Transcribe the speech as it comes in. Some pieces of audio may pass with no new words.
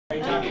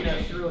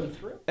through and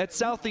through. At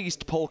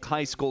Southeast Polk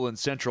High School in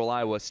central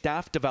Iowa,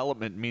 staff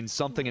development means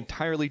something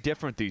entirely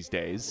different these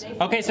days.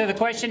 Okay, so the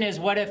question is,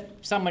 what if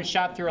someone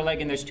shot through a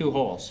leg and there's 2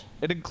 holes?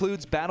 It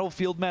includes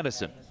battlefield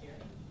medicine.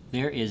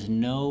 There is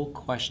no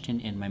question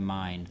in my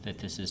mind that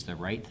this is the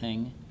right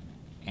thing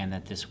and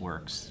that this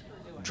works.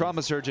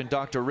 Trauma surgeon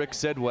Dr. Rick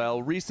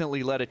Sidwell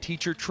recently led a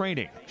teacher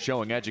training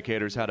showing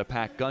educators how to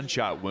pack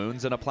gunshot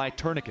wounds and apply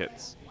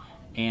tourniquets.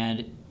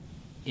 And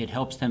it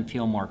helps them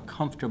feel more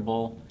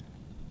comfortable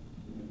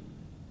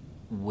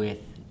with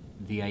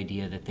the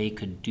idea that they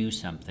could do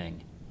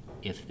something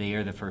if they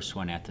are the first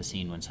one at the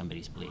scene when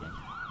somebody's bleeding.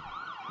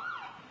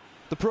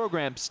 The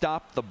program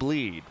Stop the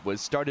Bleed was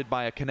started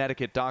by a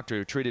Connecticut doctor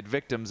who treated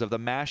victims of the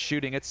mass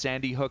shooting at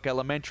Sandy Hook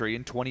Elementary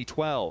in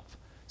 2012.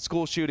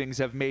 School shootings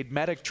have made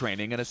medic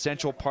training an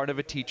essential part of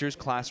a teacher's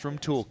classroom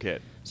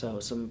toolkit.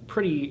 So some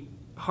pretty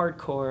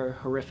hardcore,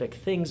 horrific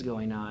things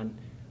going on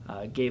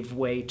gave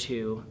way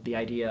to the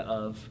idea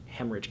of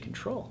hemorrhage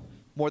control.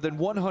 More than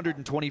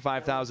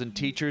 125,000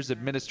 teachers,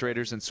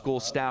 administrators, and school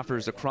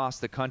staffers across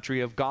the country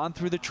have gone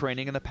through the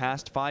training in the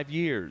past 5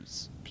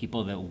 years.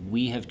 People that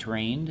we have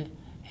trained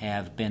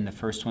have been the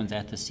first ones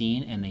at the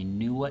scene, and they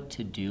knew what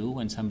to do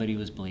when somebody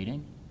was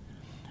bleeding.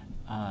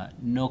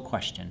 No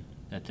question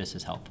that this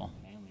is helpful.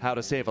 How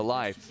to save a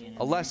life,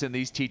 a lesson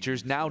these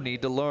teachers now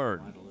need to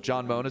learn.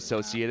 John Moan,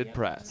 Associated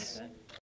Press.